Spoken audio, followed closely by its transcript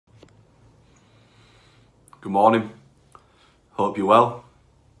Good morning. Hope you're well.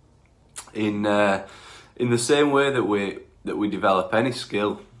 In the same way that we develop any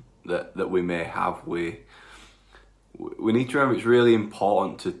skill that we may have, we need to remember it's really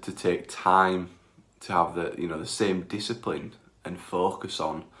important to take time to have the same discipline and focus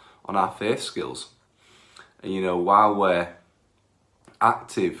on our faith skills. And while we're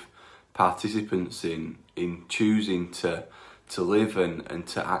active participants in choosing to live and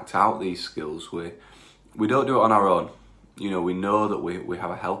to act out these skills, we don't do it on our own. We know that we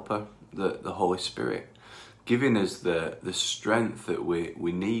have a helper, the Holy Spirit, giving us the strength that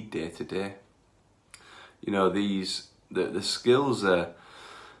we need day to day. The skills are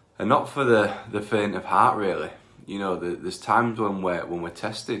not for the faint of heart, really. There's times when we're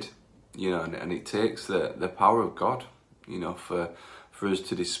tested, and it takes the power of God, for us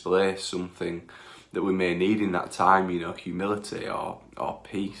to display something that we may need in that time, humility or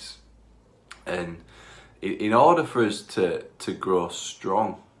peace. And in order for us to grow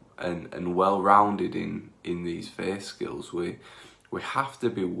strong and well-rounded in these faith skills, we have to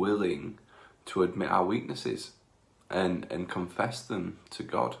be willing to admit our weaknesses and confess them to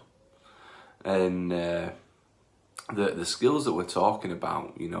God. And the skills that we're talking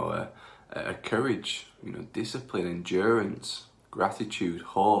about, are courage, discipline, endurance, gratitude,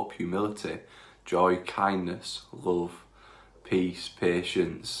 hope, humility, joy, kindness, love, peace,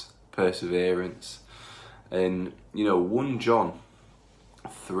 patience, perseverance. And 1 John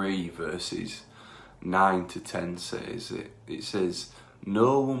 3 verses 9 to 10 says it says,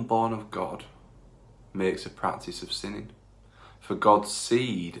 "No one born of God makes a practice of sinning, for God's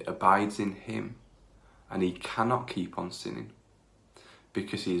seed abides in him, and he cannot keep on sinning,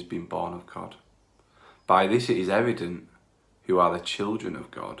 because he has been born of God. By this it is evident who are the children of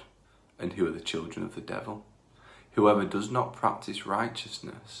God and who are the children of the devil. Whoever does not practice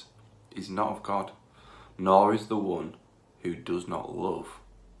righteousness is not of God, nor is the one who does not love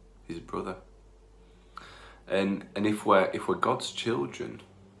his brother." And if we're God's children,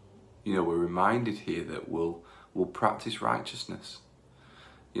 we're reminded here that we'll practice righteousness.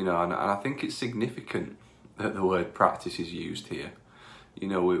 And I think it's significant that the word practice is used here.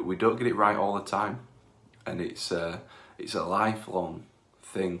 We don't get it right all the time, and it's a lifelong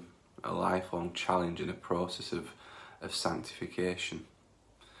thing, a lifelong challenge and a process of sanctification.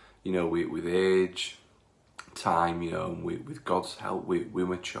 With age, time, and with God's help, we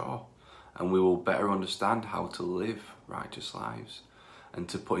mature, and we will better understand how to live righteous lives and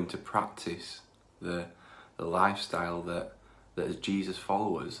to put into practice the lifestyle that as Jesus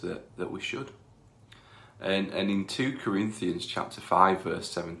followers that we should. And in 2 Corinthians chapter 5 verse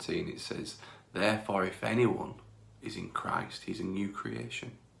 17 it says, "Therefore if anyone is in Christ, he's a new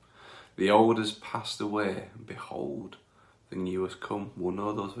creation. The old has passed away, and behold, the new has come." We'll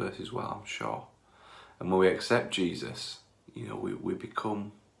know those verses well, I'm sure. And when we accept Jesus, we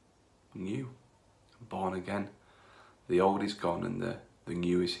become new, born again. The old is gone and the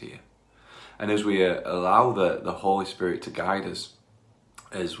new is here. And as we allow the Holy Spirit to guide us,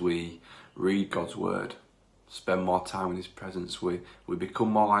 as we read God's word, spend more time in his presence, we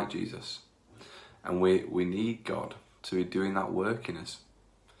become more like Jesus. And we need God to be doing that work in us.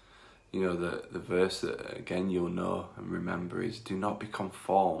 The verse that, again, you'll know and remember is, "Do not be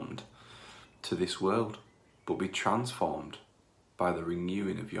conformed to this world, but be transformed by the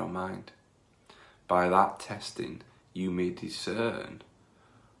renewing of your mind. By that testing, you may discern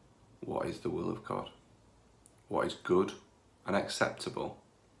what is the will of God, what is good and acceptable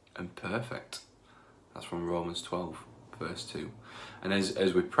and perfect." That's from Romans 12, verse 2. And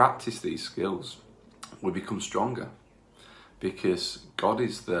as we practice these skills, we become stronger, because God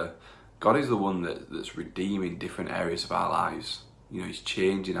is the one that's redeeming different areas of our lives. He's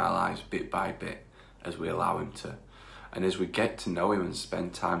changing our lives bit by bit as we allow him to. And as we get to know him and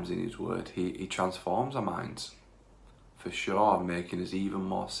spend times in his word, he transforms our minds, for sure, making us even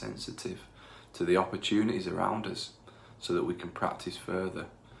more sensitive to the opportunities around us, so that we can practice further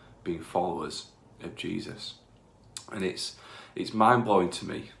being followers of Jesus. And it's mind-blowing to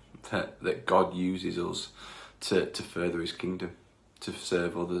me that God uses us to further his kingdom, to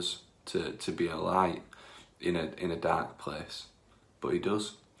serve others, to be a light in a dark place. But he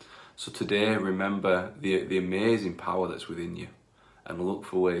does. So today, remember the amazing power that's within you, and look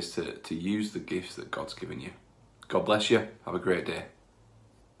for ways to use the gifts that God's given you. God bless you. Have a great day.